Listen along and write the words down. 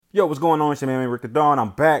Yo, what's going on? It's your man, Rick the Dawn. I'm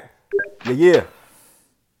back. Yeah.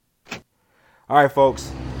 All right,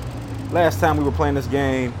 folks. Last time we were playing this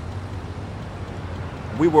game,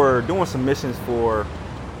 we were doing some missions for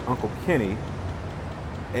Uncle Kenny.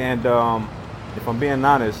 And if I'm being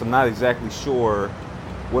honest, I'm not exactly sure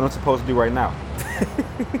what I'm supposed to do right now.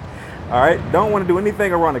 All right, don't want to do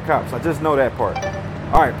anything around the cops. I just know that part.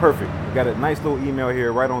 All right, perfect. We got a nice little email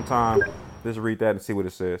here right on time. Let's read that and see what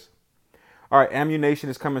it says. All right, ammunition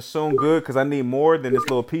is coming soon. Good, because I need more than this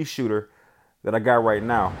little pea shooter that I got right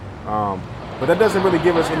now. But that doesn't really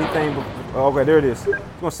give us anything. Okay, there it is. I was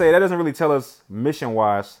going to say, that doesn't really tell us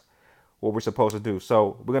mission-wise what we're supposed to do.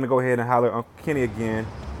 So we're going to go ahead and holler at Uncle Kenny again.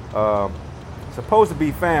 Supposed to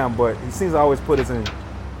be fam, but he seems to always put us in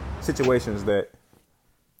situations that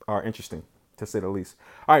are interesting, to say the least.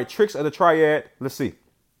 All right, tricks of the triad. Let's see.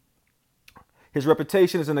 His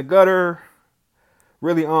reputation is in the gutter.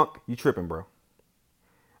 Really, Unc, you tripping, bro.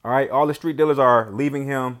 All right, all the street dealers are leaving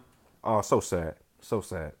him. Oh, so sad. So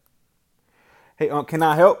sad. Hey, Unc, can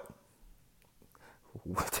I help?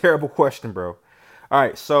 Terrible question, bro. All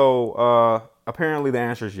right, so apparently the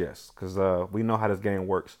answer is yes, because we know how this game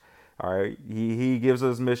works. All right, he gives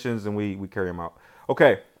us missions and we carry him out.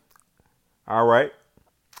 Okay. All right.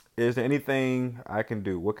 Is there anything I can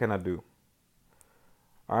do? What can I do?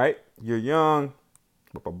 All right, you're young,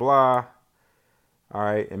 blah, blah, blah. All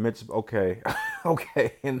right, and Mitch, okay,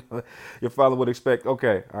 okay, and your father would expect,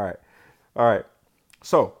 okay, all right.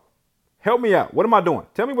 So, help me out. What am I doing?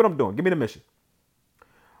 Tell me what I'm doing. Give me the mission.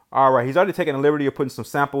 All right, he's already taken the liberty of putting some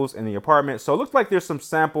samples in the apartment. So it looks like there's some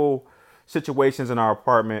sample situations in our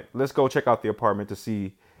apartment. Let's go check out the apartment to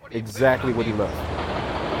see exactly what he left.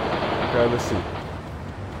 Okay, let's see.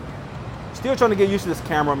 Still trying to get used to this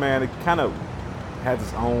camera, man. It kind of has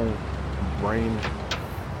its own brain.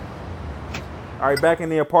 All right, back in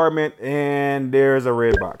the apartment, and there's a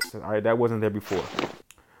red box. All right, that wasn't there before.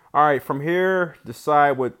 All right, from here,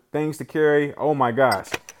 decide what things to carry. Oh my gosh.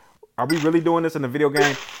 Are we really doing this in a video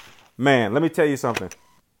game? Man, let me tell you something.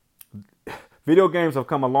 Video games have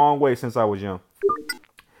come a long way since I was young.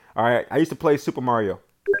 All right, I used to play Super Mario.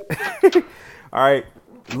 All right,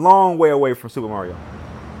 long way away from Super Mario.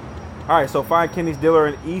 All right, so find Kenny's dealer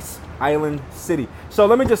in East Island City. So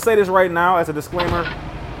let me just say this right now as a disclaimer.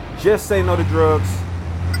 Just say no to drugs,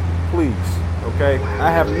 please, okay?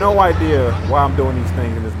 I have no idea why I'm doing these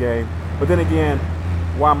things in this game. But then again,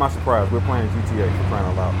 why am I surprised? We're playing GTA, for crying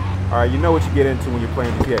out loud. All right, you know what you get into when you're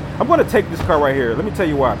playing GTA. I'm going to take this car right here. Let me tell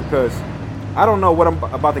you why. Because I don't know what I'm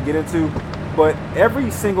about to get into. But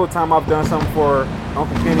every single time I've done something for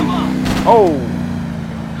Uncle Kenny. Whoa.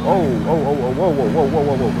 Don't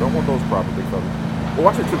want those problems, big fella. Oh,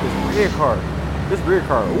 I should have took this red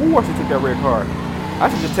car. Ooh, I should take that red car. I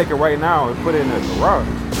should just take it right now and put it in the garage.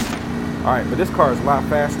 All right, but this car is a lot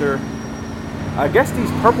faster. I guess these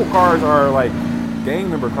purple cars are like gang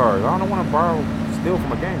member cars. I don't want to steal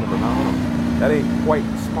from a gang member. No, that ain't quite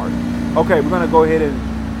smart. Okay, we're gonna go ahead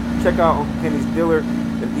and check out Uncle Kenny's dealer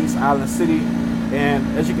in East Island City.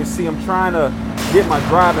 And as you can see, I'm trying to get my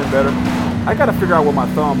driving better. I gotta figure out where my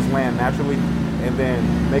thumbs land naturally and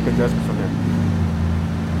then make adjustments from there.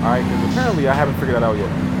 All right, because apparently I haven't figured that out yet.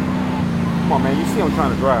 Come on, man. You see I'm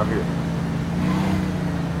trying to drive here.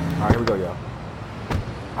 All right, here we go, y'all.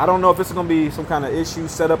 I don't know if this is going to be some kind of issue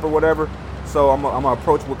set up or whatever, so I'm going to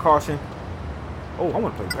approach with caution. Oh, I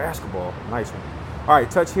want to play basketball. Nice one. All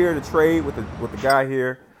right, touch here to trade with the guy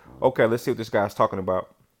here. Okay, let's see what this guy's talking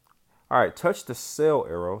about. All right, touch the sell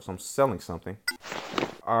arrow, so I'm selling something.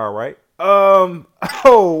 All right. Oh,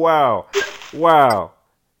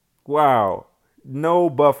 wow. No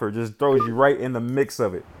buffer, just throws you right in the mix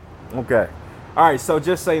of it. Okay. All right, so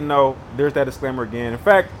just say no. There's that disclaimer again. In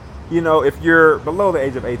fact, you know, if you're below the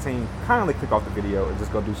age of 18, kindly click off the video and just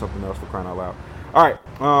go do something else, for crying out loud. All right.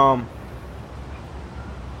 All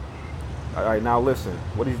right, now listen.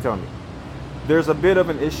 What are you telling me? There's a bit of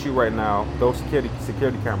an issue right now. Those security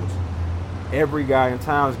cameras. Every guy in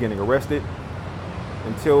town is getting arrested.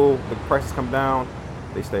 Until the prices come down,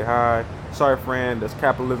 they stay high. Sorry, friend. That's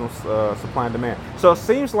capitalism, supply and demand. So it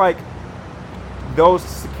seems like those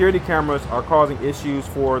security cameras are causing issues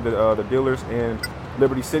for the dealers in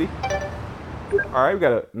Liberty City. All right, we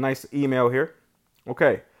got a nice email here.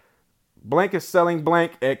 Okay. Blank is selling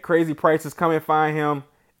blank at crazy prices. Come and find him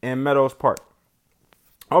in Meadows Park.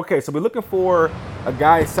 Okay, so we're looking for a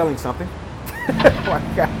guy selling something. Oh, my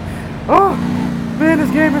God. Oh, man,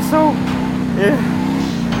 this game is so... Yeah.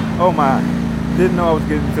 Oh, my. Didn't know I was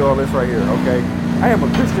getting into all this right here. Okay. I am a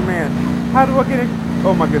Christian man. How do I get it?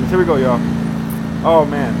 Oh, my goodness. Here we go, y'all. Oh,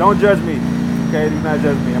 man. Don't judge me. Okay, do not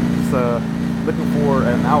judge me. I'm just looking for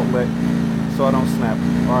an outlet so I don't snap.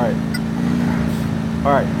 All right.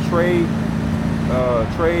 All right, trade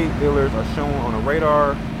dealers are shown on a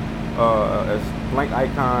radar as blank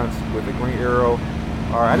icons with a green arrow.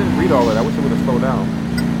 All right, I didn't read all of that. I wish it would have slowed down.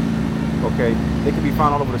 Okay, they can be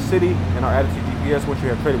found all over the city and are added to GPS once you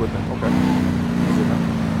have traded with them. Okay.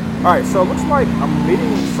 All right, so it looks like I'm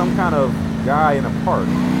meeting some kind of guy in a park,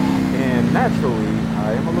 and naturally,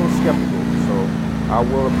 I am a little skeptical, so I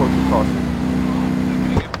will approach with caution.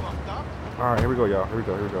 All right, here we go, y'all. Here we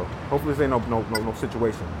go. Hopefully this ain't no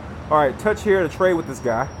situation. All right, touch here to trade with this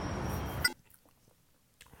guy.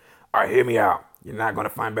 All right, hear me out. You're not gonna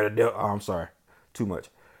find better deal. Oh, I'm sorry, too much.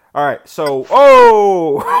 All right, so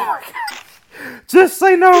just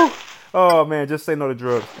say no. Oh man, just say no to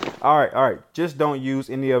drugs. All right. Just don't use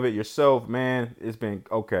any of it yourself, man. It's been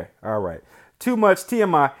okay. All right, too much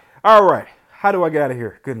TMI. All right, how do I get out of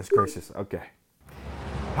here? Goodness gracious. Okay.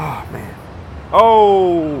 Oh man.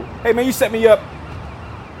 Oh, hey man, you set me up.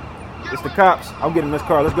 It's the cops. I'm getting in this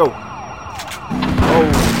car. Let's go.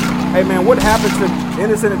 Oh, hey man, what happens to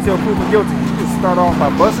innocent until proven guilty? You just start off by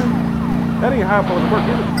bussing? That ain't how it's supposed to work,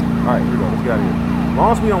 is it? All right, here we go. Let's get out of here. As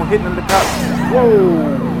long as we don't hit none of the cops.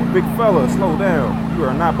 Whoa, big fella, slow down. You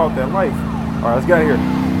are not about that life. All right, let's get out of here.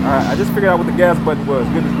 All right, I just figured out what the gas button was.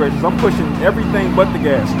 Goodness gracious, I'm pushing everything but the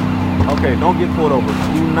gas. Okay, don't get pulled over.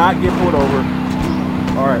 Do not get pulled over.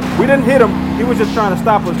 All right, we didn't hit him. He was just trying to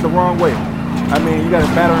stop us the wrong way. I mean, you got a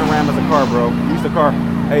battering ram as a car, bro. Use the car.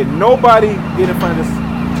 Hey, nobody get in front of this.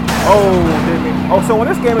 Oh, didn't mean. Oh, so when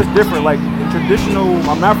this game is different, like traditional,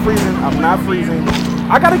 I'm not freezing.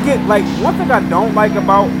 I gotta get, like, one thing I don't like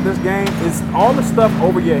about this game is all the stuff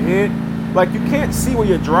over your head. Like, you can't see where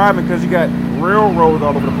you're driving because you got railroads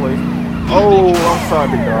all over the place. Oh, I'm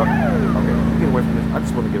sorry, big dog. Okay, get away from this. I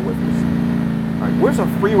just want to get away from this. All right, where's a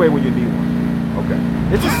freeway when you need one? Okay,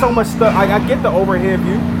 it's just so much stuff. I get the overhead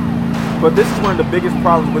view, but this is one of the biggest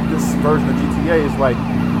problems with this version of GTA is like,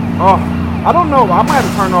 oh, I don't know. I might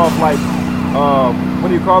have to turn off, like, what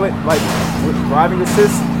do you call it? Like, with driving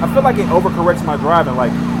assist. I feel like it overcorrects my driving. Like,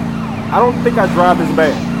 I don't think I drive this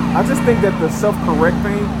bad. I just think that the self-correct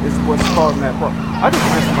thing is what's causing that problem. I just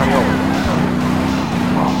ran somebody over.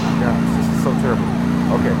 Oh my gosh, this is so terrible.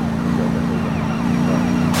 Okay.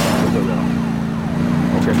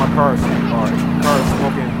 Okay, my car is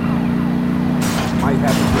smoking. Might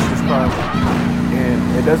happen with this car. And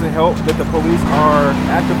it doesn't help that the police are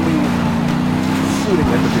actively shooting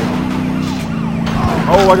at the vehicle.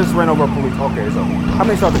 Oh, I just ran over a police. Okay, so how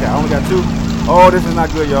many shots I got? I only got 2. Oh, this is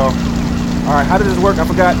not good, y'all. All right, how did this work? I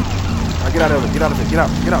forgot. All right, get out of it. Get out.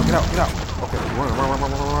 Okay, run.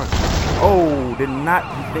 Oh, did not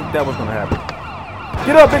think that was gonna happen.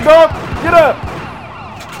 Get up, big dog. Get up.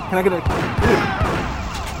 Can I get it?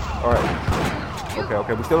 All right.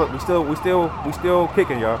 Okay. We still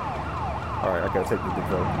kicking, y'all. All right, I gotta take this big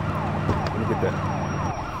fella. Let me get that.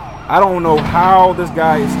 I don't know how this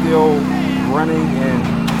guy is still running and.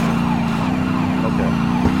 Okay.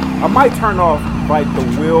 I might turn off like the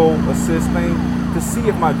wheel assist thing to see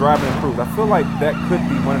if my driving improves. I feel like that could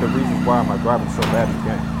be one of the reasons why my driving is so bad in this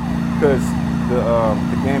game, because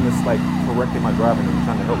the game is like correcting my driving and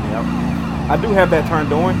trying to help me out. I do have that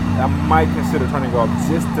turned on. I might consider turning it off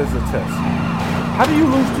just as a test. How do you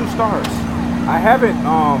lose 2 stars? I haven't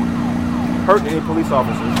hurt any police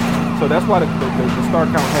officers, so that's why the star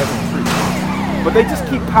count hasn't increased. But they just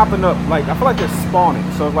keep popping up. Like, I feel like they're spawning.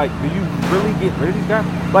 So like, do you really get rid of these guys?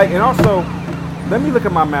 Like, and also, let me look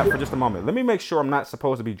at my map for just a moment. Let me make sure I'm not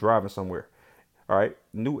supposed to be driving somewhere. All right,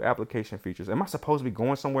 new application features. Am I supposed to be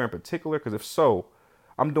going somewhere in particular? Because if so,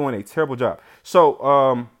 I'm doing a terrible job. So,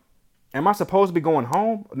 am I supposed to be going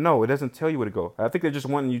home? No, it doesn't tell you where to go. I think they're just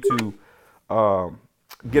wanting you to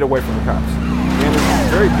get away from the cops. And it's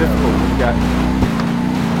very difficult when you got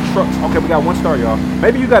trucks. Okay, we got 1 star, y'all.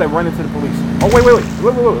 Maybe you got to run into the police. Oh, wait.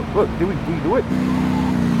 Look. Did we do it?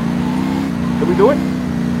 Did we do it?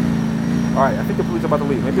 All right, I think the police are about to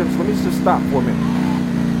leave. Maybe let me just stop for a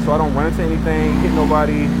minute so I don't run into anything, hit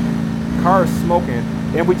nobody. Car is smoking,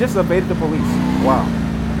 and we just evaded the police. Wow.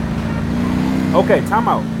 Okay, time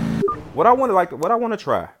out. What I want to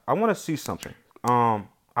try. I want to see something.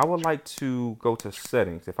 I would like to go to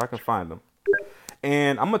settings if I can find them,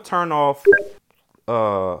 and I'm gonna turn off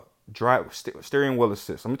steering wheel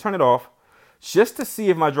assist. I'm gonna turn it off just to see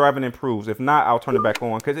if my driving improves. If not, I'll turn it back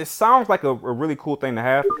on because it sounds like a really cool thing to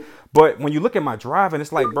have. But when you look at my driving,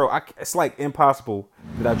 it's like, bro, it's like impossible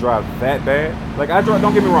that I drive that bad. Like,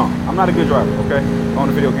 don't get me wrong, I'm not a good driver, okay, on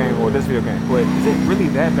a video game or this video game. But is it really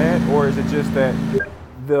that bad, or is it just that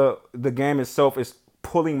the game itself is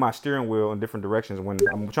pulling my steering wheel in different directions? When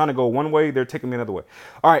I'm trying to go one way, they're taking me another way.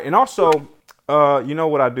 All right, and also You know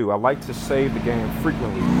what I do? I like to save the game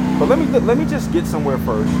frequently. But let me just get somewhere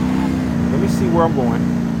first. Let me see where I'm going.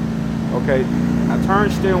 Okay, I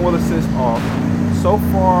turned steering wheel assist off. So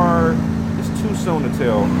far, it's too soon to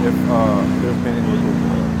tell if there's been any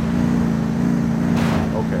improvement.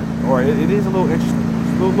 Okay, all right, it is a little interesting.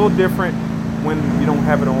 It's a little different when you don't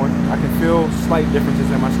have it on. I can feel slight differences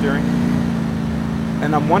in my steering.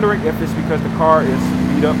 And I'm wondering if it's because the car is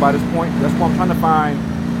beat up by this point. That's why I'm trying to find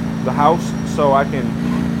the house so I can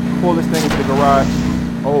pull this thing into the garage.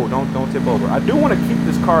 Oh, don't tip over. I do want to keep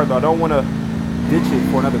this car though. I don't want to ditch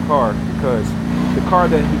it for another car because the car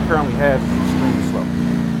that he currently has is extremely slow.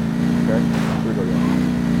 Okay, here we go,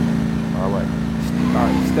 y'all. All right,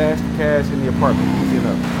 stash the cash in the apartment. Easy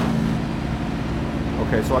enough.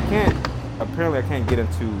 Okay, so apparently I can't get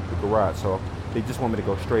into the garage, so they just want me to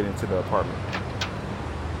go straight into the apartment.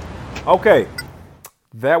 Okay,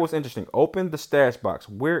 that was interesting. Open the stash box.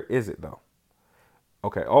 Where is it though?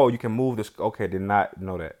 Okay. Oh, you can move this. Okay, did not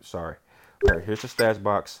know that. Sorry. All right, here's the stash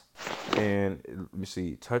box. And let me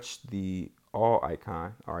see. Touch the all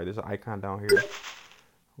icon. All right, there's an icon down here.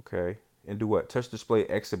 Okay. And do what? Touch display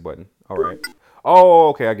exit button. All right. Oh,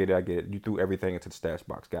 okay. I get it. You threw everything into the stash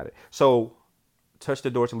box. Got it. So touch the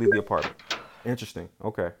door to leave the apartment. Interesting.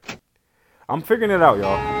 Okay. I'm figuring it out,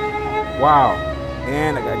 y'all. Wow.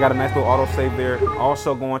 And I got a nice little auto save there.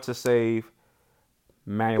 Also going to save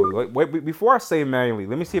manually. Wait, before I save manually,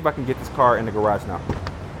 let me see if I can get this car in the garage now.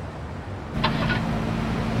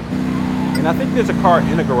 And I think there's a car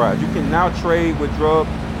in the garage. You can now trade with drug.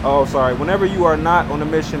 Oh, sorry. Whenever you are not on a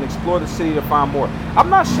mission, explore the city to find more. I'm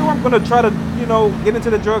not sure I'm going to try to, get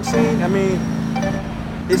into the drug scene. I mean,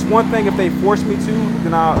 it's one thing if they force me to,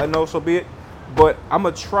 then I know so be it. But I'm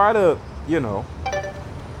going to try to,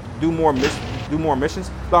 do more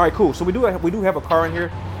missions. All right, cool. So we do have a car in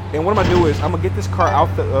here. And what I'm gonna do is I'm gonna get this car out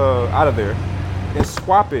of there and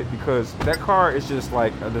swap it because that car is just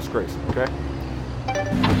like a disgrace. Okay. Okay.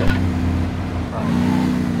 All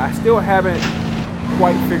right. I still haven't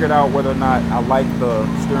quite figured out whether or not I like the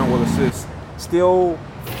steering wheel assist. Still,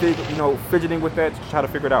 fidgeting with that to try to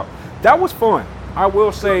figure it out. That was fun. I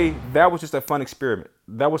will say that was just a fun experiment.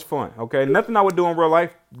 That was fun. Okay. Nothing I would do in real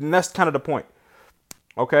life. And that's kind of the point.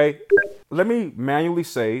 Okay. Let me manually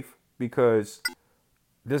save because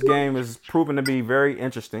this game is proven to be very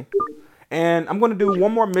interesting. And I'm going to do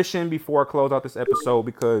one more mission before I close out this episode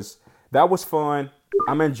because that was fun.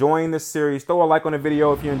 I'm enjoying this series. Throw a like on the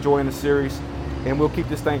video if you're enjoying the series. And we'll keep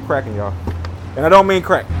this thing cracking, y'all. And I don't mean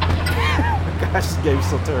crack. Gosh, this game is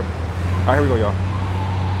so terrible. All right, here we go, y'all.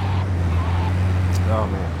 Oh,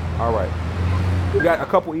 man. All right. We got a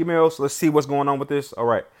couple emails. Let's see what's going on with this. All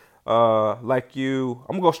right. I'm going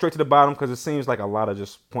to go straight to the bottom because it seems like a lot of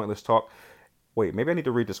just pointless talk. Wait, maybe I need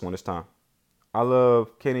to read this one this time. I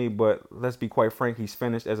love Kenny, but let's be quite frank, he's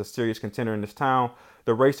finished as a serious contender in this town.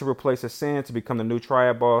 The race to replace his sin to become the new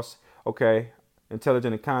triad boss. Okay.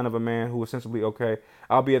 Intelligent and kind of a man who is sensibly okay.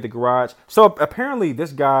 I'll be at the garage. So apparently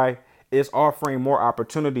this guy is offering more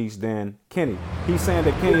opportunities than Kenny. He's saying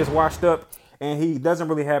that Kenny is washed up and he doesn't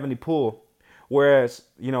really have any pull. Whereas,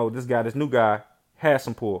 this new guy has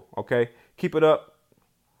some pull. Okay. Keep it up.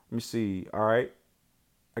 Let me see. All right.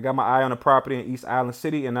 I got my eye on a property in East Island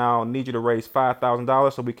City, and I'll need you to raise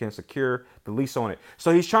 $5,000 so we can secure the lease on it.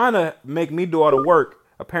 So he's trying to make me do all the work,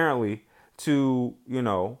 apparently, to,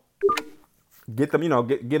 get them,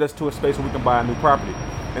 get us to a space where we can buy a new property.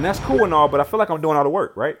 And that's cool and all, but I feel like I'm doing all the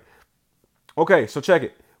work, right? Okay, so check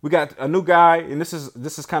it. We got a new guy, and this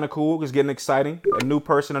is kind of cool. It's getting exciting. A new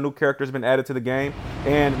person, a new character has been added to the game.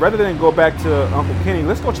 And rather than go back to Uncle Kenny,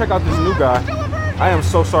 let's go check out this new guy. I am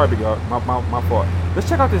so sorry, big dog. My fault. Let's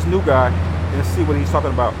check out this new guy and see what he's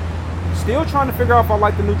talking about. Still trying to figure out if I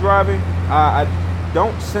like the new driving. I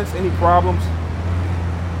don't sense any problems.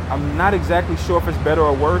 I'm not exactly sure if it's better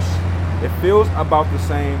or worse. It feels about the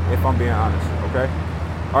same, if I'm being honest. Okay.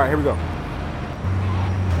 All right, here we go.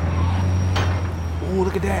 Oh,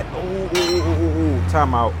 look at that. Oh,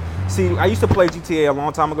 time out. See, I used to play GTA a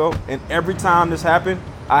long time ago, and every time this happened,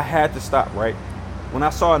 I had to stop, right? When I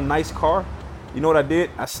saw a nice car, you know what I did?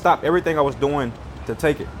 I stopped everything I was doing to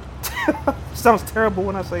take it. Sounds terrible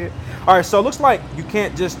when I say it. All right, so it looks like you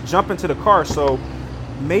can't just jump into the car. So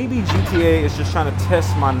maybe GTA is just trying to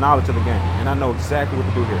test my knowledge of the game, and I know exactly what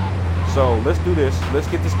to do here. So let's do this. Let's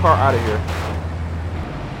get this car out of here.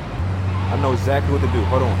 I know exactly what to do.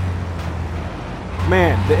 Hold on.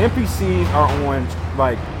 Man, the NPCs are on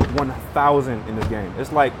like 1,000 in this game.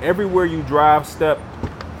 It's like everywhere you drive, step.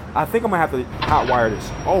 I think I'm gonna have to hotwire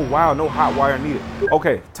this. Oh wow, no hot wire needed.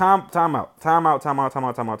 Okay, time out.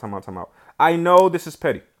 I know this is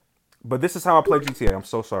petty, but this is how I play GTA. I'm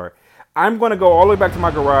so sorry. I'm going to go all the way back to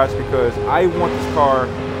my garage because I want this car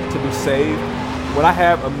to be saved. When I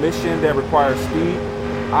have a mission that requires speed,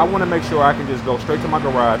 I want to make sure I can just go straight to my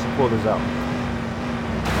garage and pull this out.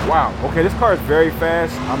 Wow. Okay, this car is very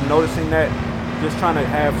fast. I'm noticing that. Just trying to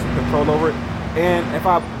have some control over it. And if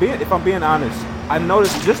I'm being honest, I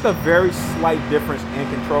noticed just a very slight difference in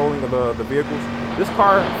controlling of the vehicles. This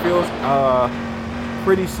car feels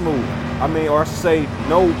pretty smooth. I mean, or I should say,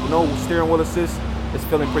 no steering wheel assist. It's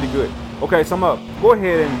feeling pretty good. Okay, so I'm up. Go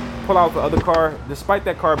ahead and pull out the other car. Despite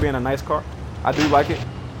that car being a nice car, I do like it.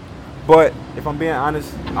 But if I'm being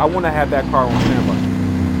honest, I want to have that car on standby.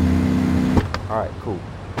 All right, cool.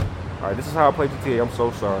 All right, this is how I play GTA. I'm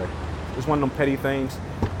so sorry. It's one of them petty things.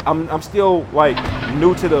 I'm still like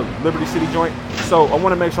new to the Liberty City joint, so I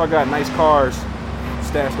want to make sure I got nice cars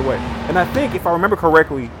stashed away. And I think if I remember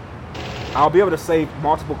correctly, I'll be able to save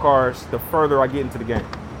multiple cars the further I get into the game.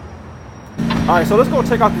 All right, so let's go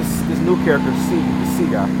check out this new character, the C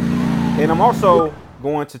guy. And I'm also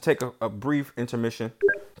going to take a brief intermission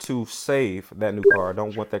to save that new car. I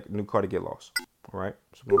don't want that new car to get lost. All right,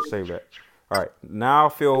 so I'm going to save that. All right, now I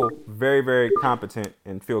feel very, very competent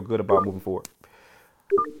and feel good about moving forward.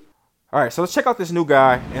 All right, so let's check out this new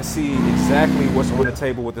guy and see exactly what's on the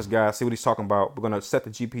table with this guy, see what he's talking about. We're going to set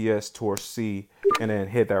the GPS towards C and then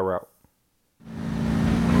hit that route.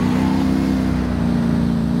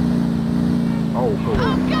 Oh, cool.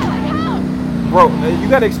 Oh, God, bro, you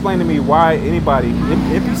got to explain to me why anybody,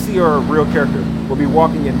 NPC or a real character, will be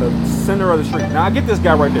walking in the center of the street. Now, I get this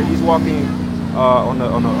guy right there. He's walking on the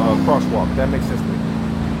crosswalk. That makes sense to me.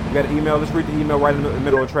 We got an email. Let's read the email right in the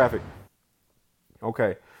middle of traffic.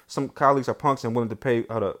 Okay. Some colleagues are punks and willing to pay.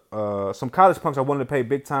 Some college punks are willing to pay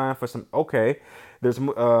big time for some. Okay. There's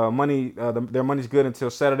money. Their money's good until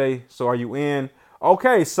Saturday. So are you in?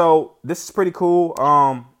 Okay. So this is pretty cool.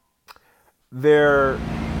 They're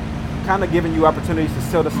kind of giving you opportunities to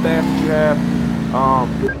sell the stash that you have.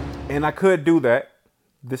 And I could do that.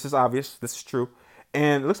 This is obvious. This is true.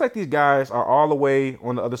 And it looks like these guys are all the way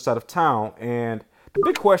on the other side of town. And the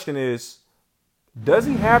big question is, does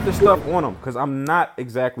he have the stuff on him? Because I'm not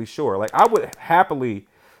exactly sure. Like, I would happily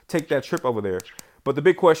take that trip over there. But the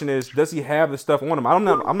big question is, does he have the stuff on him?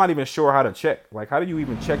 I'm not even sure how to check. Like, how do you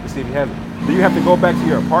even check to see if he has it? Do you have to go back to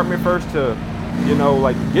your apartment first to, you know,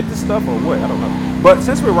 like, get the stuff or what? I don't know. But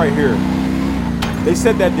since we're right here, they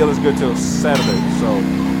said that deal is good till Saturday. So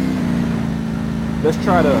let's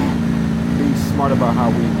try to be smart about how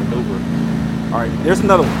we maneuver. All right, there's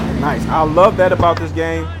another one. Nice. I love that about this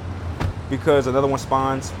game, because another one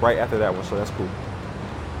spawns right after that one, so that's cool.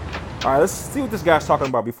 All right, let's see what this guy's talking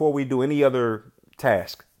about before we do any other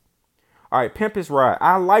task. All right, pimp his ride.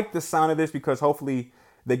 I like the sound of this because hopefully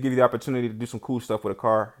they give you the opportunity to do some cool stuff with a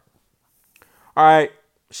car. All right,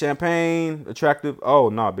 champagne, attractive. Oh,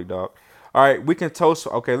 no, big dog. All right, we can toast.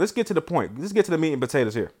 Okay, let's get to the point. Let's get to the meat and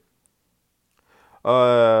potatoes here.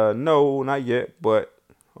 No, not yet, but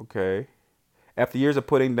okay. After years of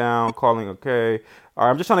putting down, calling, okay. All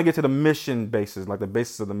right, I'm just trying to get to the mission basis, like the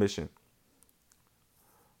basis of the mission.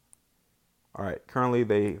 All right, currently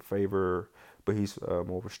they favor, but he's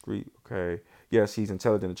over street, okay. Yes, he's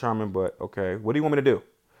intelligent and charming, but okay. What do you want me to do?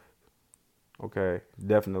 Okay,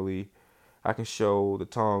 definitely. I can show the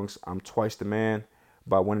tongues I'm twice the man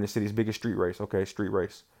by winning the city's biggest street race. Okay, street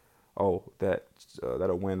race. Oh,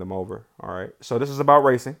 that'll win them over. All right, so this is about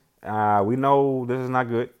racing. We know this is not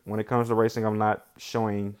good. When it comes to racing, I'm not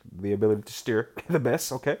showing the ability to steer the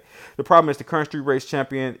best, okay? The problem is the current street race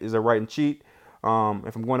champion is a right and cheat. If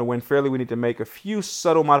I'm going to win fairly, we need to make a few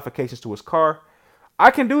subtle modifications to his car.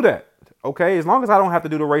 I can do that, okay? As long as I don't have to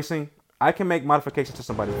do the racing, I can make modifications to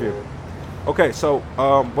somebody's vehicle. Okay, so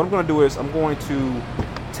what I'm going to do is I'm going to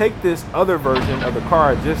take this other version of the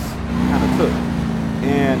car I just kind of took.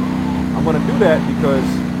 And I'm going to do that because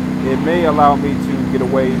it may allow me to get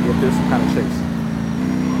away if there's some kind of chase.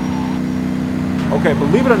 Okay,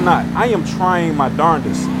 believe it or not, I am trying my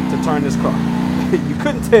darndest to turn this car. You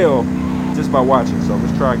couldn't tell just by watching, so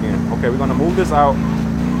let's try again. Okay, we're gonna move this out.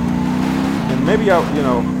 And maybe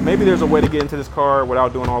maybe there's a way to get into this car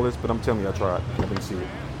without doing all this, but I'm telling you, I tried. I didn't see it.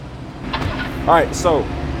 All right, so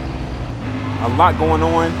a lot going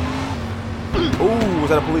on. Ooh, was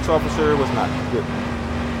that a police officer? It was not. Good.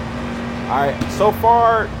 All right, so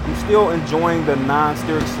far, I'm still enjoying the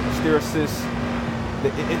non-steer assist.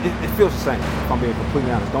 It feels the same, if I'm being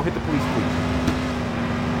completely honest. Don't hit the police, please.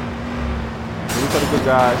 These are the good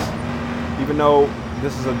guys. Even though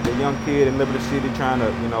this is a young kid in Liberty City trying to,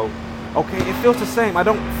 okay, it feels the same. I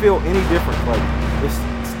don't feel any difference. Like,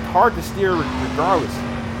 it's hard to steer regardless.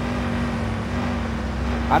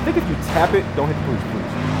 I think if you tap it, don't hit the police, please.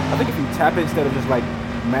 I think if you tap it instead of just like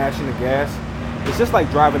mashing the gas. It's just like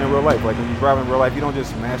driving in real life. Like when you drive in real life, you don't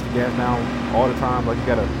just mash the gas down all the time. Like you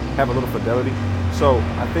gotta have a little fidelity. So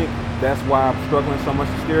I think that's why I'm struggling so much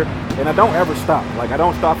to steer. And I don't ever stop. Like I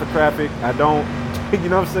don't stop for traffic. I don't, you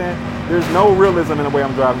know what I'm saying? There's no realism in the way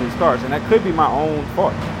I'm driving these cars. And that could be my own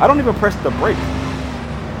fault. I don't even press the brake.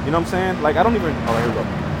 You know what I'm saying? Like I don't even, all right, here we go.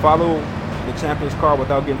 Follow the champion's car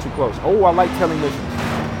without getting too close. Oh, I like telling missions.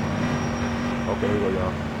 Okay, here we go,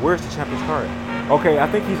 y'all. Where's the champion's car at? Okay, I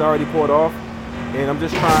think he's already pulled off. And I'm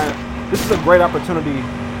just trying, this is a great opportunity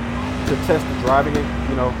to test the driving.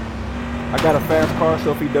 You know, I got a fast car,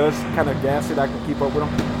 so if he does kind of gas it, I can keep up with him.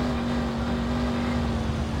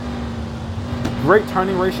 Great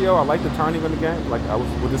turning ratio. I like the turning in the game. Like I was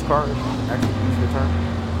with this car, it's actually easy to turn.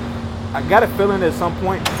 I got a feeling at some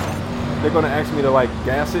point they're gonna ask me to like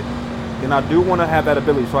gas it, and I do want to have that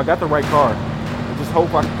ability. So I got the right car. I just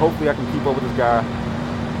hopefully I can keep up with this guy.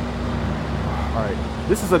 All right.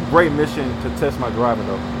 This is a great mission to test my driving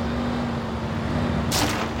though.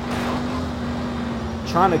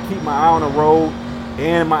 Trying to keep my eye on the road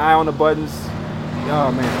and my eye on the buttons.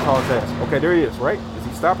 Oh man, it's tall as ass. Okay, there he is, right? Is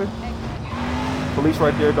he stopping? Police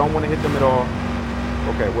right there, don't want to hit them at all.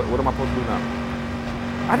 Okay, what am I supposed to do now?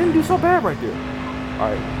 I didn't do so bad right there.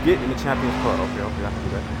 All right, get in the champion's car. Okay, I can do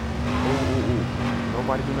that. Ooh.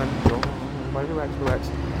 Nobody do nothing. Nobody relax.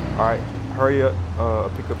 All right, hurry up. A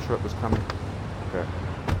pickup truck is coming. Okay,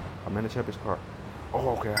 I'm in the champion's car. Oh,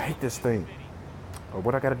 okay, I hate this thing.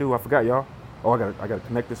 What I gotta do? I forgot, y'all. Oh, I gotta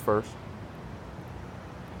connect this first.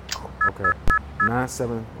 Okay,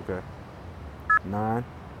 9-7. Okay, 9.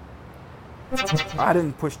 I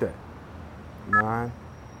didn't push that. 9.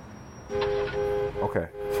 Okay.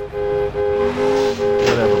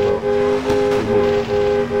 Whatever, bro.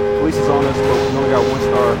 Police is on us, but we only got 1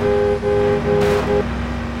 star.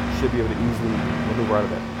 Should be able to easily maneuver out of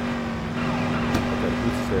that. Okay, the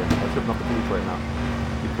police is there. I'm tripping off the police right now.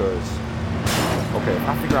 Because, okay, if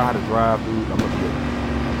I figure out how to drive, dude, I'm gonna get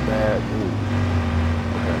a bad move.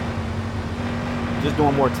 Okay. Just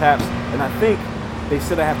doing more taps. And I think they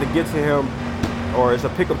said I have to get to him, or it's a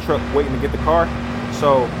pickup truck waiting to get the car.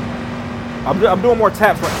 So I'm doing more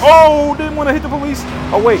taps. Right? Oh, didn't want to hit the police.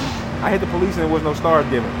 Oh wait, I hit the police and there was no stars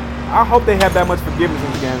given. I hope they have that much forgiveness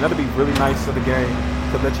in the game. That'd be really nice of the game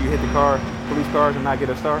to let you hit the police cars and not get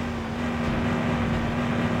a star.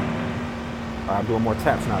 I'm doing more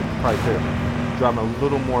taps now. You can probably tell. Driving a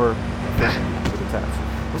little more efficient with the taps.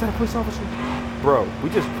 Was that a police officer? Bro, we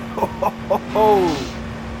just.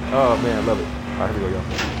 Oh man, I love it. All right, here we go, y'all.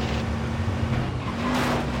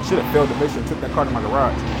 Should have failed the mission, took that car to my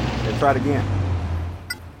garage, and tried again.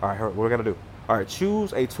 All right, what do I gotta do? All right,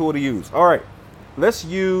 choose a tool to use. All right, let's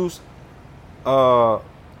use the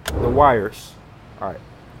wires. All right,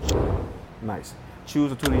 nice.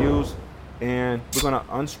 Choose a tool to use, and we're gonna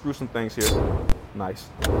unscrew some things here. Nice.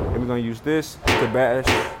 And we're gonna use this to bash.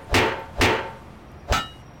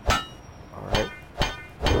 All right.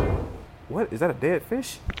 What is that? A dead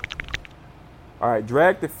fish? All right,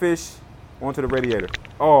 drag the fish onto the radiator.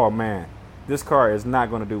 Oh man, this car is not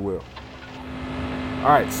gonna do well. All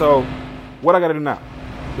right, so what I gotta do now?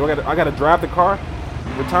 I gotta drive the car,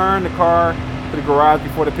 return the car to the garage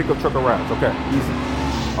before the pickup truck arrives. Okay, easy.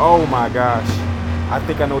 Oh my gosh, I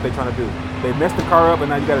think I know what they're trying to do. They messed the car up and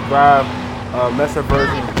now you gotta drive a lesser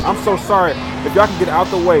version. I'm so sorry. If y'all can get out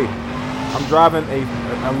the way, I'm driving a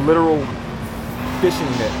literal fishing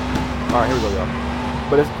net. All right, here we go, y'all.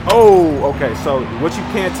 But it's, oh, okay, so what you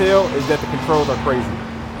can't tell is that the controls are crazy.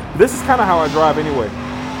 This is kind of how I drive anyway.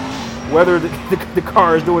 Whether the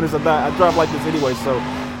car is doing this or not, I drive like this anyway, so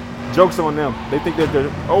joke's on them. They think that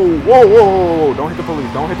they're, oh, whoa, don't hit the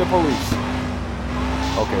police, don't hit the police.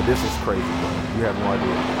 Okay, this is crazy, bro. You have no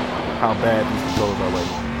idea how bad these controls are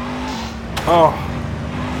right now. Oh,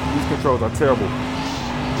 these controls are terrible.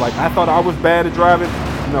 Like, I thought I was bad at driving.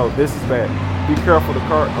 No, this is bad. Be careful, the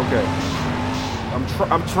car, okay. I'm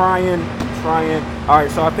trying. All right,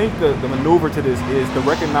 so I think the maneuver to this is to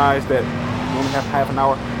recognize that you only have half an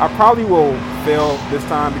hour. I probably will fail this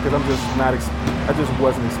time because I'm just not, I just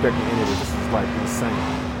wasn't expecting any of this. This is like insane.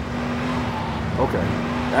 Okay.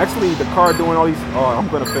 Actually, the car doing all these, oh, I'm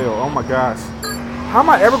gonna fail. Oh my gosh. How am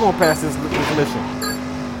I ever gonna pass this mission?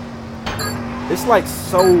 It's like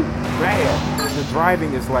so bad. The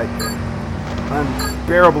driving is like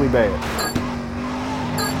unbearably bad.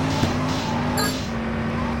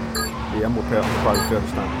 Yeah, I'm gonna probably fail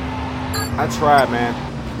this time. I tried, man.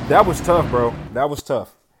 That was tough, bro. That was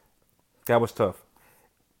tough.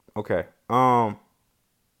 Okay.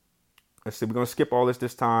 Let's see. We're gonna skip all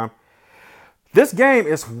this time. This game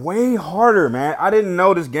is way harder, man. I didn't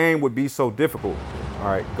know this game would be so difficult. All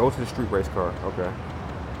right, go to the street race car. Okay.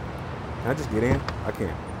 Can I just get in? I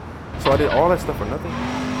can't. So I did all that stuff for nothing?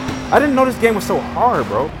 I didn't know this game was so hard,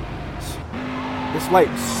 bro. It's like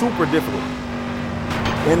super difficult.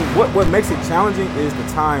 And what makes it challenging is the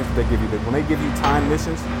times they give you. When they give you time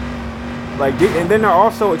missions, like, and then they're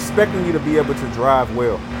also expecting you to be able to drive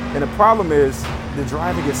well. And the problem is the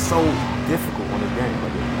driving is so difficult on this game.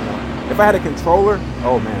 Like, you know, if I had a controller,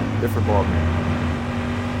 oh man, different ball game.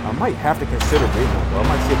 I might have to consider getting one, bro. I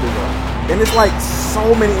might see if there's a, and it's like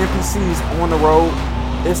so many NPCs on the road.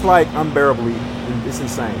 It's like unbearably, it's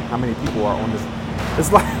insane how many people are on this.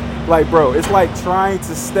 It's like bro, it's like trying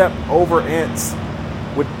to step over ants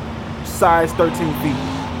with size 13 feet.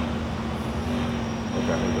 Okay,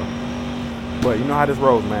 there we go. But you know how this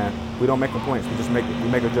rolls, man. We don't make complaints. We just make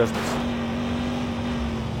adjustments.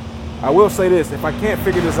 I will say this: if I can't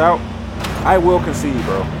figure this out, I will concede,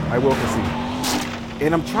 bro. I will concede.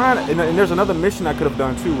 And I'm trying to, and there's another mission I could have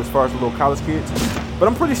done too, as far as the little college kids. But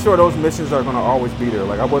I'm pretty sure those missions are gonna always be there.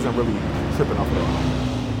 Like, I wasn't really tripping off of that.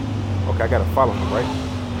 Okay, I gotta follow him, right?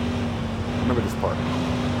 Remember this part.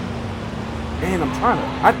 And I'm trying to,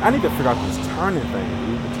 I need to figure out this turning thing,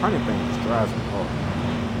 dude. The turning thing just drives me hard.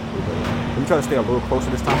 Let me try to stay a little closer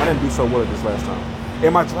this time. I didn't do so well at this last time.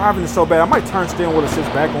 And my driving is so bad, I might turn steering wheel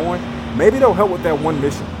assist back on. Maybe they'll help with that one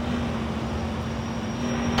mission.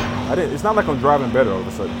 It's not like I'm driving better all of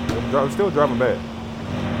a sudden. I'm still driving bad.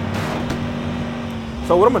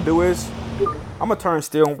 So what I'm gonna do is, I'm gonna turn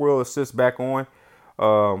steering wheel assist back on.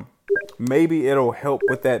 Maybe it'll help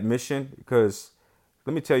with that mission, because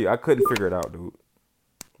let me tell you, I couldn't figure it out, dude.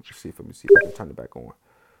 Let me see if I can turn it back on.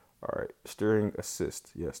 All right, steering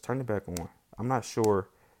assist. Yes, turn it back on. I'm not sure.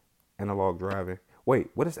 Analog driving. Wait,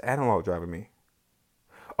 what does analog driving mean?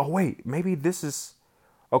 Oh wait, maybe this is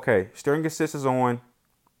okay. Steering assist is on.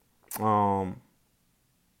 Oh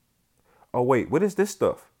wait, what is this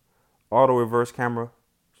stuff? Auto reverse camera.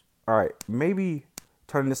 All right, maybe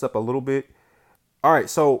turning this up a little bit. All right,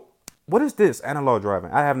 so what is this analog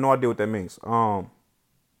driving? I have no idea what that means.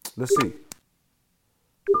 Let's see.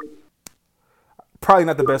 Probably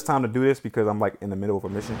not the best time to do this because I'm like in the middle of a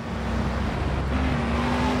mission.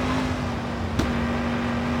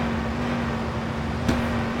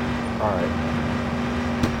 All right.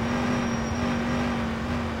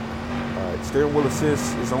 Steering wheel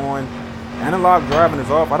assist is on. Analog driving is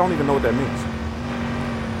off. I don't even know what that means.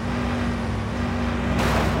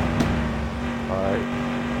 All right.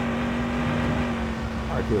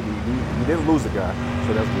 All right, good. We didn't lose the guy,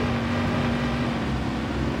 so that's good.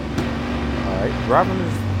 All right, driving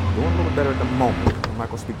is doing a little better at the moment. I'm not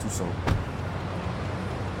gonna speak too soon.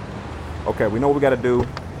 Okay, we know what we got to do.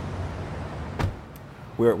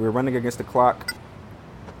 We're running against the clock.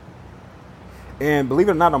 And believe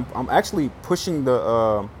it or not, I'm actually pushing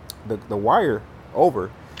the wire over,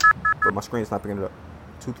 but my screen's not picking it up.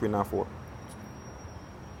 2, 3, 9, 4.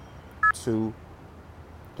 2,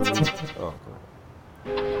 3. Oh, okay.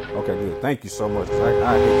 Okay, good. Thank you so much. I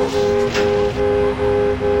hate those things.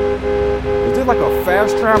 Is this like a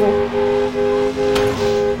fast travel?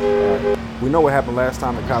 All right. We know what happened last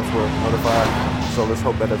time. The cops were notified, so let's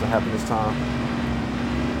hope that doesn't happen this time.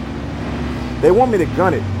 They want me to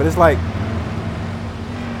gun it, but it's like,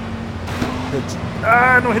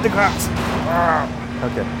 don't hit the cops.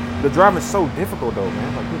 Okay. The driving's so difficult though,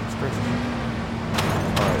 man. Like, goodness gracious.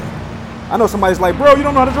 Alright. I know somebody's like, bro, you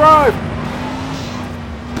don't know how to drive.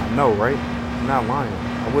 I know, right? I'm not lying.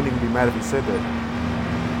 I wouldn't even be mad if he said that.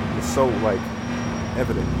 It's so, like,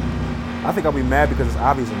 evident. I think I'll be mad because it's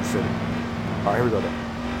obvious in the city. Alright, here we go though.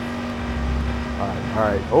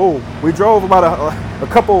 Alright. Oh, we drove about a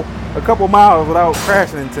couple miles without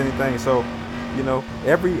crashing into anything, so you know,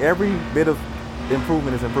 every bit of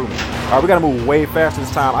improvement is improvement. All right, we gotta move way faster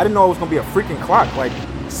this time. I didn't know it was gonna be a freaking clock. Like,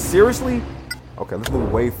 seriously? Okay, let's move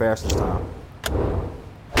way faster this time.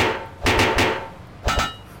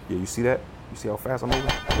 Yeah, you see that? You see how fast I'm moving?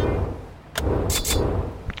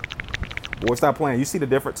 Boy, stop playing. You see the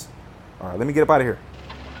difference? All right, let me get up out of here.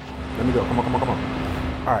 Let me go. Come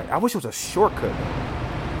on. All right, I wish it was a shortcut.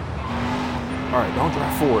 All right, don't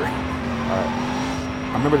drive forward. All right.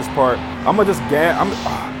 I remember this part. I'm gonna just gas.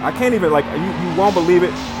 I can't even, like, you won't believe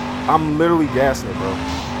it. I'm literally gassing it, bro. All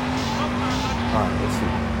right, let's see.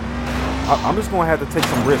 I'm just gonna have to take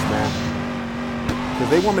some risks, man, because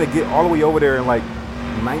they want me to get all the way over there in like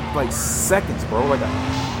seconds, bro. Like,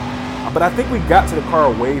 but I think we got to the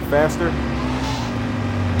car way faster,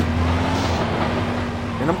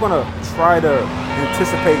 and I'm gonna try to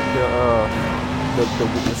anticipate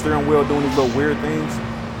the steering wheel doing these little weird things.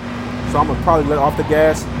 So I'm gonna probably let off the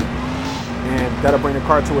gas, and that'll bring the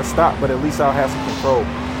car to a stop, but at least I'll have some control.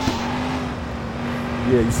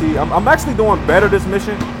 Yeah, you see, I'm actually doing better this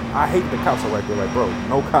mission I hate the cops are right there. Like, bro,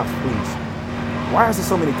 no cops, please. Why is there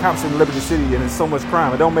so many cops in Liberty City and there's so much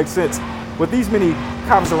crime? It don't make sense. With these many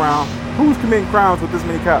cops around, who's committing crimes with this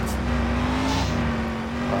many cops?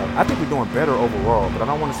 I think we're doing better overall, but I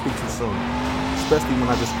don't want to speak too soon, especially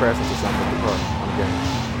when I just crashed into something with the car on the game.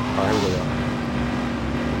 All right, here we go,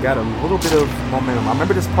 y'all. Got a little bit of momentum. I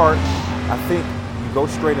remember this part. I think you go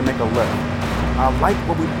straight and make a left. I like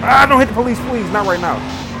what we. Don't hit the police, please. Not right now.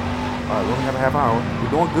 All right, we only have a half hour.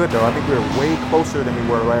 We're doing good though. I think we're way closer than we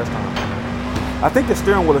were last time. I think the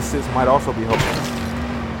steering wheel assist might also be helpful.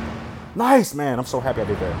 Nice, man. I'm so happy I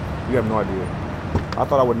did that. You have no idea. I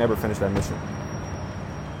thought I would never finish that mission.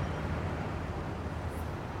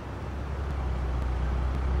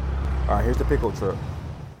 All right, here's the pickle truck.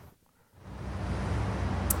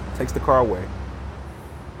 Takes the car away.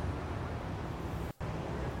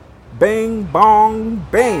 Bang, bong,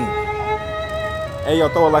 bang. Hey, y'all,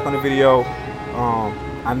 throw a like on the video.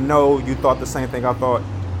 I know you thought the same thing I thought.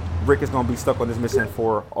 Rick is going to be stuck on this mission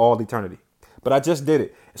for all eternity. But I just did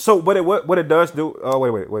it. So what it does do...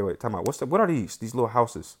 wait. Time out. What are these? These little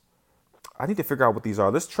houses. I need to figure out what these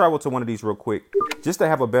are. Let's travel to one of these real quick. Just to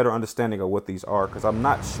have a better understanding of what these are. Because I'm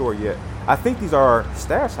not sure yet. I think these are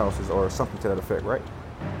stash houses or something to that effect, right?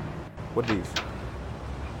 What are these?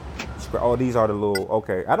 Oh, these are the little...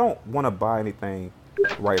 Okay. I don't want to buy anything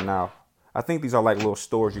right now. I think these are like little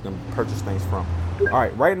stores you can purchase things from. All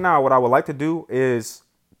right. Right now, what I would like to do is...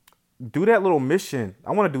 do that little mission.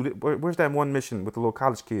 I want to do... Where's that one mission with the little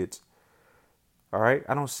college kids? All right.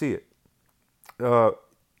 I don't see it.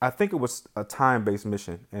 I think it was a time-based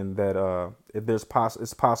mission, and that if it's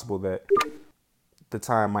possible that the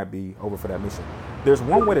time might be over for that mission. There's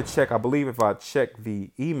one way to check. I believe if I check the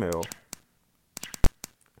email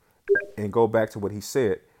and go back to what he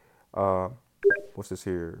said. What's this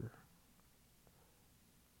here?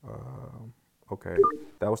 Okay,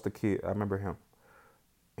 that was the kid. I remember him.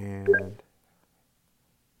 And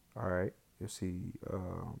all right, you see.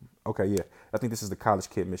 Okay, yeah, I think this is the college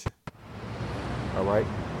kid mission. All right,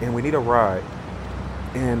 and we need a ride.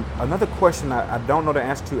 And another question I don't know the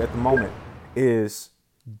answer to at the moment is,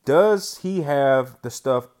 does he have the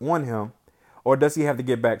stuff on him, or does he have to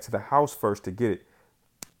get back to the house first to get it?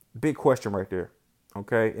 Big question right there.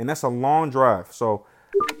 Okay, and that's a long drive. So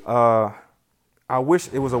I wish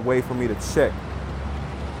it was a way for me to check,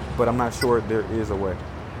 but I'm not sure there is a way.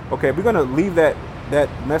 Okay, we're gonna leave that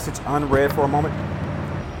message unread for a moment.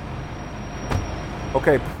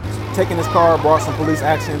 Okay, taking this car brought some police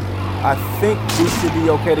action. I think we should be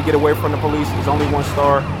okay to get away from the police. There's only 1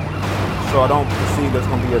 star, so I don't perceive there's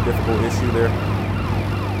gonna be a difficult issue there.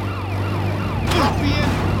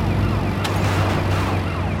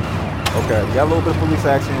 Okay, got a little bit of police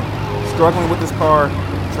action. Struggling with this car,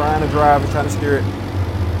 trying to drive and trying to steer it.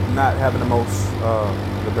 Not having the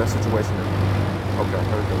best situation there. Okay,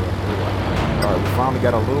 here we go. All right, we finally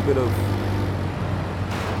got a little bit of...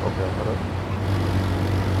 Okay, hold up.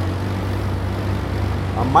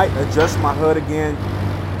 I might adjust my HUD again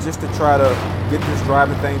just to try to get this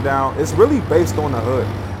driving thing down. It's really based on the HUD.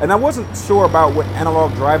 And I wasn't sure about what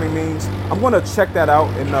analog driving means. I'm going to check that out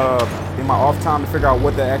in my off time to figure out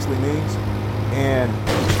what that actually means. And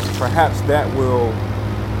perhaps that will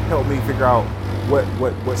help me figure out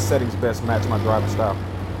what settings best match my driving style.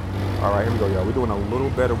 All right, here we go, y'all. We're doing a little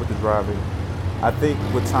better with the driving. I think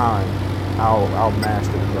with time, I'll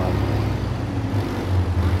master the driving.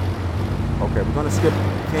 Okay, we're gonna skip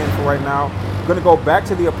Ken for right now. We're gonna go back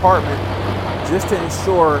to the apartment just to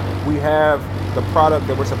ensure we have the product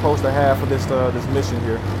that we're supposed to have for this mission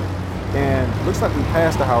here. And looks like we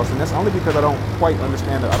passed the house, and that's only because I don't quite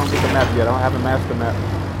understand it. I don't get the map yet. I haven't mastered the map,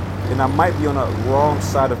 and I might be on the wrong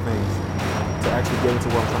side of things to actually get into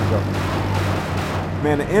where I'm trying to go.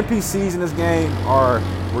 Man, the NPCs in this game are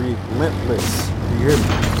relentless. Do you hear me?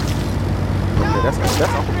 Okay, that's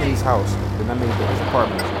Uncle Kenny's house. Then that means that his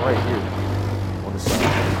apartment is right here on the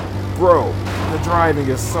side. Bro, the driving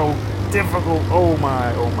is so difficult. Oh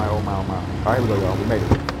my. All right, here we go, y'all. We made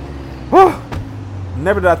it.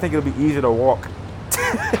 Never did I think it would be easier to walk.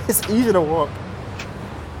 It's easier to walk.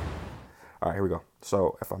 All right, here we go.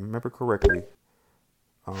 So, if I remember correctly,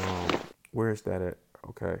 where is that at?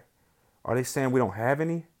 Okay. Are they saying we don't have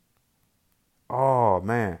any? Oh,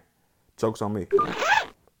 man. Joke's on me.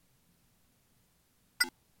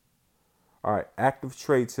 All right. Active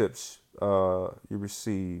trade tips you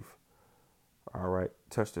receive. All right.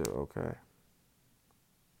 Touched it. Okay.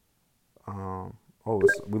 We're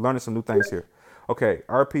learning some new things here. Okay.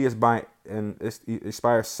 RP is buying, and it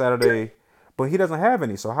expires Saturday, but he doesn't have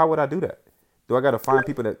any. So how would I do that? Do I got to find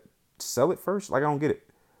people that sell it first? Like, I don't get it.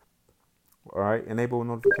 All right, enable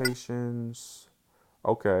notifications.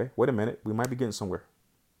 Okay, wait a minute. We might be getting somewhere.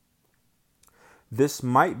 This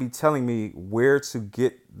might be telling me where to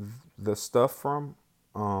get the stuff from.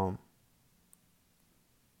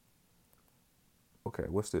 Okay,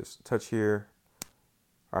 what's this? Touch here.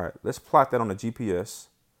 All right, let's plot that on the GPS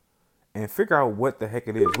and figure out what the heck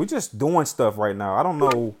it is. We're just doing stuff right now. I don't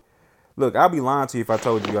know. Look, I'll be lying to you if I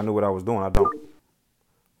told you I knew what I was doing. I don't.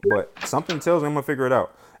 But something tells me I'm gonna figure it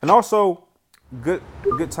out. And also, good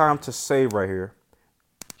time to save right here.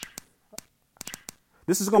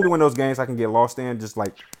 This is gonna be one of those games I can get lost in, just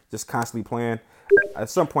constantly playing. At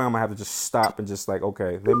some point, I'm gonna have to just stop and just like,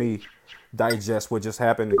 okay, let me digest what just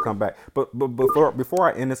happened and come back. But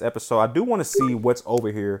before I end this episode, I do want to see what's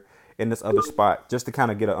over here in this other spot, just to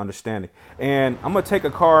kind of get an understanding. And I'm gonna take a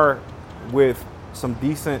car with some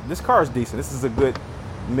decent. This car is decent. This is a good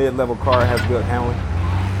mid-level car. It has good handling.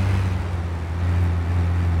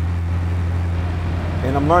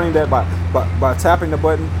 And I'm learning that by tapping the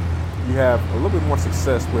button, you have a little bit more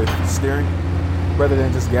success with steering rather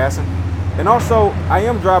than just gassing. And also, I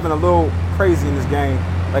am driving a little crazy in this game.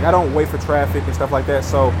 Like, I don't wait for traffic and stuff like that.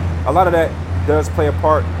 So a lot of that does play a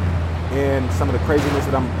part in some of the craziness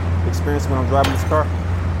that I'm experiencing when I'm driving this car.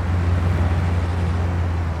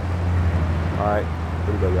 All right,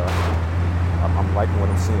 here we go, y'all. I'm liking what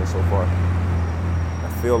I'm seeing so far. I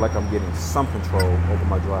feel like I'm getting some control over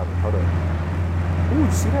my driving. Hold up. Ooh,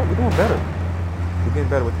 you see that? We're doing better. We're getting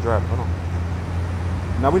better with the driving. Hold on.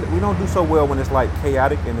 Now, we don't do so well when it's like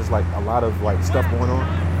chaotic and there's like a lot of like stuff going on.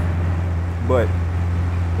 But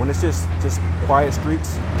when it's just quiet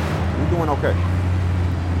streets, we're doing okay.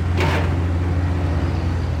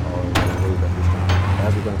 Oh, we're gonna leave that this time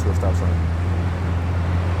as we go into a stop sign.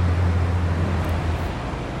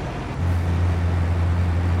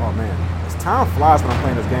 Oh man, as time flies when I'm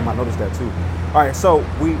playing this game. I noticed that too. All right, so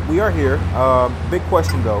we are here. Big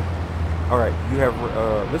question though. All right, you have.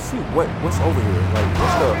 Let's see what's over here. Like,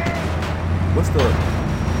 what's the?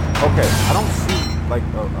 Okay, I don't see like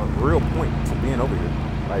a real point to being over here.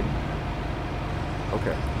 Like,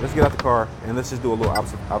 okay, let's get out the car and let's just do a little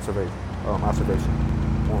observation, on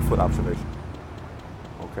foot observation.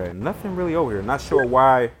 Okay, nothing really over here. Not sure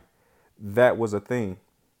why that was a thing.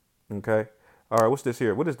 Okay, all right, what's this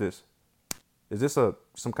here? What is this? Is this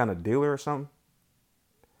some kind of dealer or something?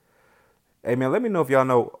 Hey man, let me know if y'all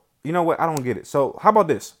know. You know what? I don't get it. So how about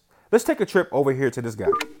this? Let's take a trip over here to this guy.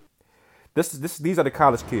 These are the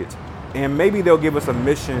college kids, and maybe they'll give us a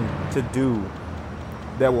mission to do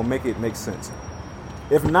that will make it make sense.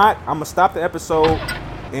 If not, I'm gonna stop the episode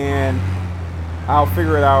and I'll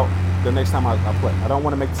figure it out the next time I play. I don't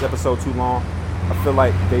want to make this episode too long. I feel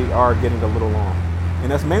like they are getting a little long,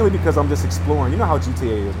 and that's mainly because I'm just exploring. You know how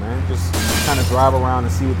GTA is, man. Just kind of drive around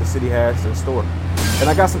and see what the city has in store. And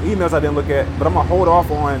I got some emails I didn't look at, but I'm gonna hold off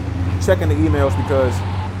on checking the emails because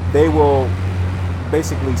they will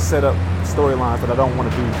basically set up storylines that I don't want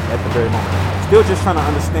to do at the very moment. Still just trying to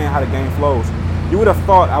understand how the game flows. You would have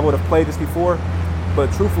thought I would have played this before,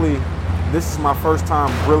 but truthfully, this is my first time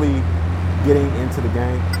really getting into the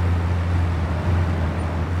game.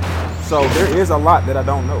 So there is a lot that I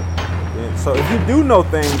don't know. And so if you do know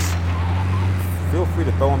things, feel free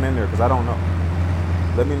to throw them in there because I don't know.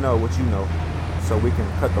 Let me know what you know so we can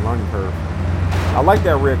cut the learning curve. I like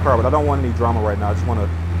that red car, but I don't want any drama right now. I just want to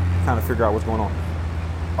kind of figure out what's going on.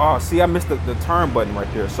 Oh, see, I missed the turn button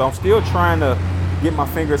right there. So I'm still trying to get my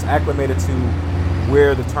fingers acclimated to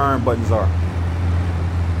where the turn buttons are.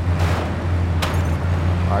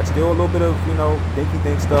 All right, still a little bit of,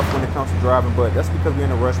 dinky-dink stuff when it comes to driving, but that's because we're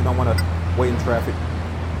in a rush. We don't want to wait in traffic.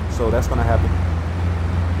 So that's going to happen.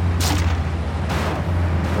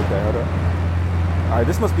 Okay, hold up. All right,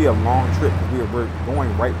 this must be a long trip because we're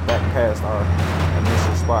going right back past our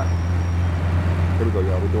initial spot. Here we go,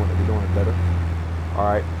 y'all. We're doing it better. All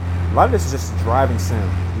right. A lot of this is just driving sim,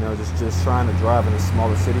 just trying to drive in a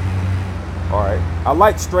smaller city. All right. I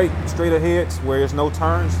like straight aheads where there's no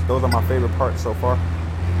turns. Those are my favorite parts so far.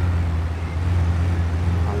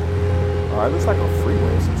 All right, looks like a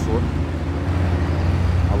freeway of some sort.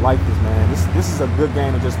 I like this, man. This is a good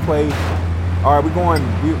game to just play. All right,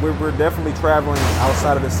 we're definitely traveling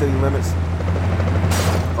outside of the city limits.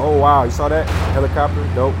 Oh, wow. You saw that? Helicopter?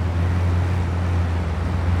 Dope.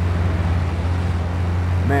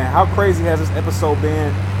 Man, how crazy has this episode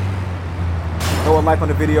been? Throw a like on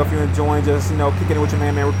the video if you're enjoying. Just, kicking it with your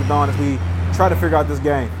man Rick the Dawn as we try to figure out this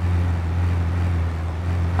game.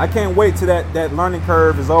 I can't wait till that learning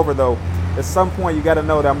curve is over, though. At some point, you got to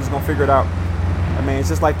know that I'm just going to figure it out. I mean, it's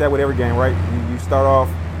just like that with every game, right? You start off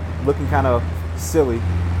looking kind of silly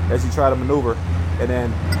as you try to maneuver, and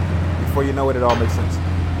then before you know it, it all makes sense.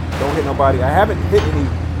 Don't hit nobody. I haven't hit any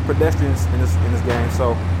pedestrians in this game,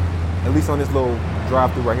 so at least on this little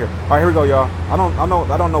drive-through right here. All right, here we go, y'all. I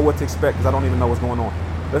don't know what to expect because I don't even know what's going on.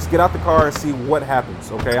 Let's get out the car and see what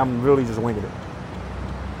happens. Okay, I'm really just winging it.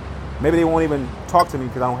 Maybe they won't even talk to me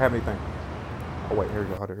because I don't have anything. Oh wait, here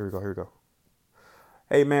we go. Here we go.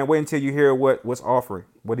 Hey man, wait until you hear what he's offering.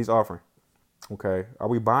 Okay, are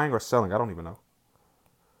we buying or selling? I don't even know.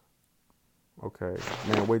 Okay,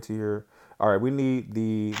 man, wait till you hear. All right, we need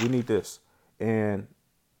this, and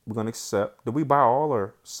we're gonna accept. Did we buy all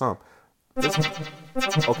or some?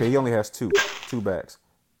 Okay, he only has two bags.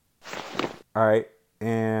 All right,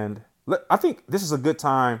 and I think this is a good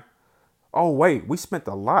time. Oh wait, we spent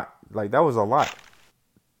a lot. Like that was a lot.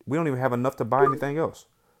 We don't even have enough to buy anything else.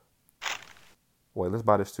 Wait, let's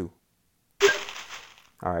buy this too.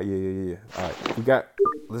 All right, yeah. All right,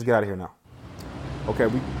 let's get out of here now. Okay,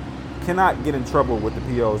 we cannot get in trouble with the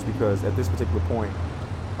POs because at this particular point,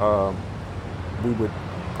 we would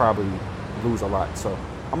probably lose a lot. So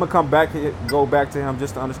I'm gonna go back to him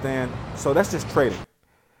just to understand. So that's just trading,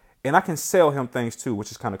 and I can sell him things too,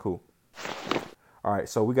 which is kind of cool. All right,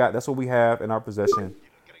 so that's what we have in our possession.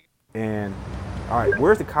 And all right,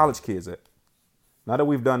 where's the college kids at? Now that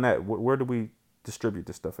we've done that, where do we distribute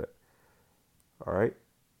this stuff at? All right,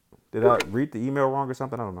 did I read the email wrong or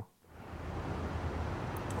something? I don't know.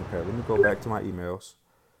 Okay, let me go back to my emails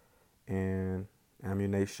and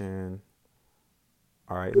ammunition.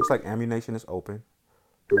 All right, looks like ammunition is open.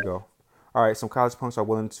 Here we go. All right, some college punks are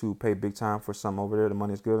willing to pay big time for something over there. The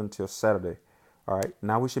money is good until Saturday. All right,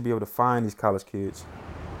 now we should be able to find these college kids.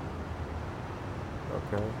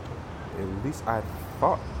 Okay, at least I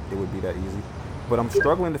thought it would be that easy, but I'm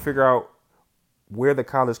struggling to figure out where the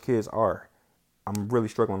college kids are. I'm really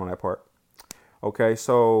struggling on that part. Okay,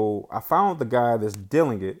 so I found the guy that's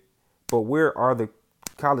dealing it, but where are the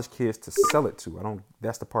college kids to sell it to?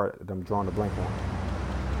 That's the part that I'm drawing the blank on.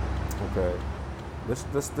 Okay, let's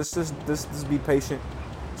just be patient,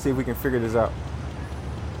 see if we can figure this out.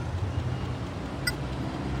 I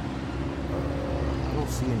don't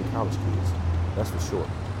see any college kids, that's for sure.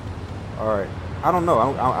 All right, I don't know.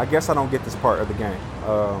 I guess I don't get this part of the game.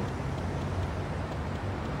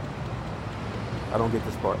 I don't get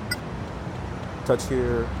this part. Touch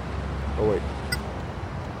here. Oh wait.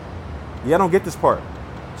 Yeah, I don't get this part.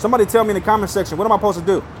 Somebody tell me in the comment section. What am I supposed to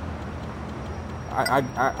do? I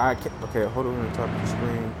can't. Okay, hold on the top of the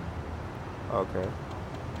screen. Okay.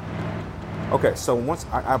 Okay, so once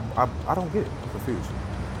I don't get it. I'm confused.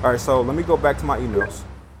 All right, so let me go back to my emails.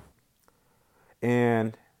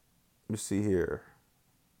 And let me see here.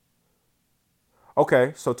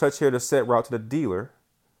 Okay, so touch here to set route to the dealer.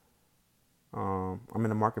 I'm in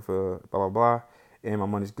the market for blah, blah, blah. And my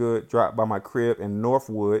money's good. Drop by my crib in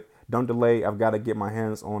Northwood. Don't delay. I've got to get my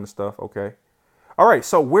hands on the stuff. Okay. All right.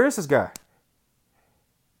 So where's this guy?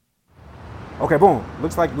 Okay. Boom.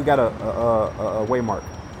 Looks like we got a waymark.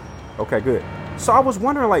 Okay. Good. So I was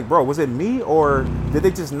wondering, like, bro, was it me or did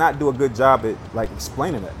they just not do a good job at like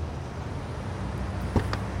explaining it?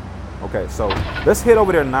 Okay. So let's head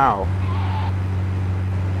over there now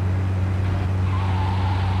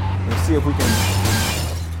and see if we can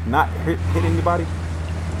not hit anybody.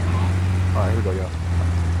 All right, here we go, y'all.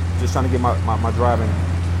 Just trying to get my driving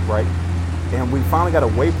right. And we finally got a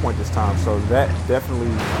waypoint this time, so that definitely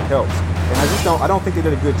helps. And I don't think they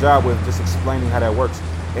did a good job with just explaining how that works.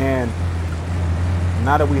 And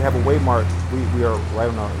now that we have a waymark, we are right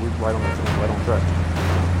on track.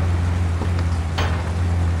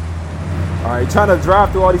 All right, trying to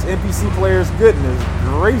drive through all these NPC players. Goodness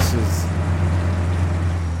gracious.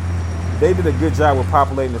 They did a good job with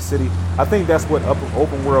populating the city. I think that's what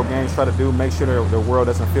open world games try to do, make sure their world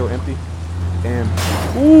doesn't feel empty. And,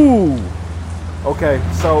 ooh, okay,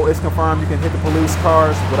 so it's confirmed you can hit the police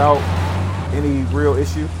cars without any real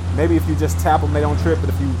issue. Maybe if you just tap them, they don't trip, but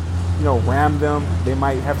if you ram them, they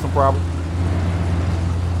might have some problem.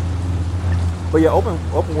 But yeah, open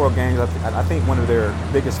world games, I think one of their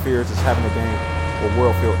biggest fears is having a game or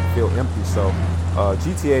world feel empty. So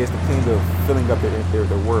GTA is the king of filling up their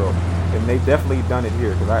world. And they've definitely done it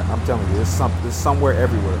here, because I'm telling you, there's somewhere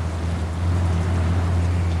everywhere.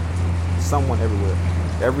 Someone everywhere.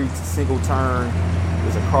 Every single turn,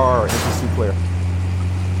 there's a car or NPC player.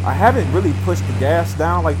 I haven't really pushed the gas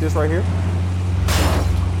down like this right here.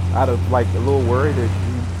 Out of like a little worry that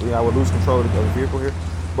I would lose control of the vehicle here,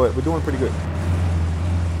 but we're doing pretty good.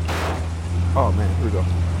 Oh man, here we go.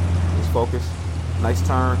 Let's focus. Nice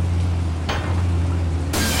turn.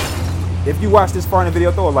 If you watch this far in the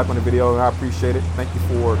video, throw a like on the video, and I appreciate it. Thank you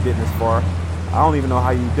for getting this far. I don't even know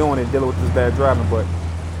how you're doing it, dealing with this bad driving, but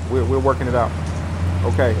we're working it out.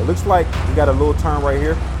 Okay, it looks like we got a little turn right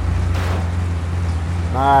here.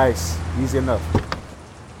 Nice. Easy enough.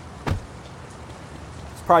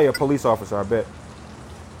 It's probably a police officer, I bet.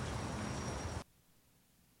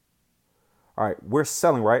 All right, we're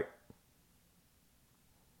selling, right?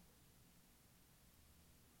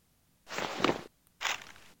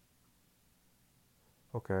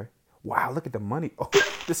 Okay. Wow, look at the money. Oh,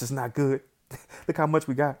 this is not good. Look how much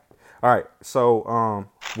we got. All right, so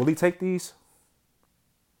will he take these?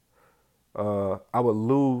 I would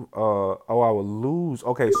lose. Oh, I would lose.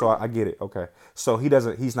 Okay, so I get it. Okay, so he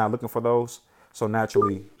doesn't. He's not looking for those. So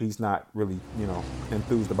naturally, he's not really,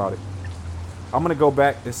 enthused about it. I'm gonna go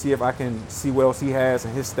back and see if I can see what else he has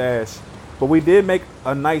in his stash. But we did make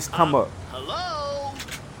a nice come up. Hello?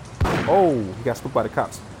 Oh, he got spooked by the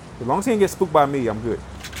cops. As long as he didn't get spooked by me, I'm good.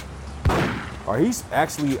 Or he's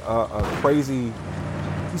actually a crazy.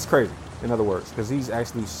 He's crazy, in other words, because he's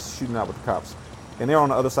actually shooting out with the cops. And they're on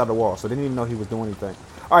the other side of the wall, so they didn't even know he was doing anything.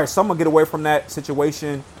 All right, so I'm going to get away from that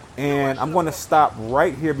situation, and I'm going to stop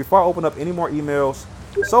right here before I open up any more emails.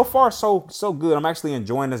 So far, so good. I'm actually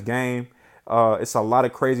enjoying this game. It's a lot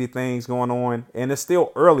of crazy things going on, and it's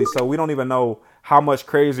still early, so we don't even know how much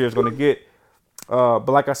crazier it's going to get. But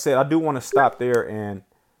like I said, I do want to stop there and,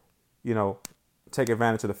 take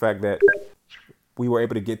advantage of the fact that we were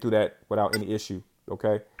able to get through that without any issue.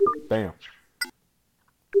 Okay, bam.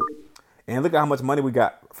 And look at how much money we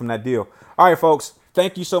got from that deal. All right, folks.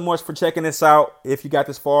 Thank you so much for checking this out. If you got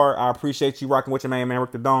this far, I appreciate you rocking with your man,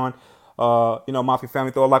 Rick the Dawn. Mafia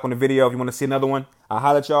family, throw a like on the video if you want to see another one. I'll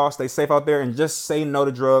holler at y'all. Stay safe out there and just say no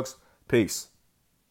to drugs. Peace.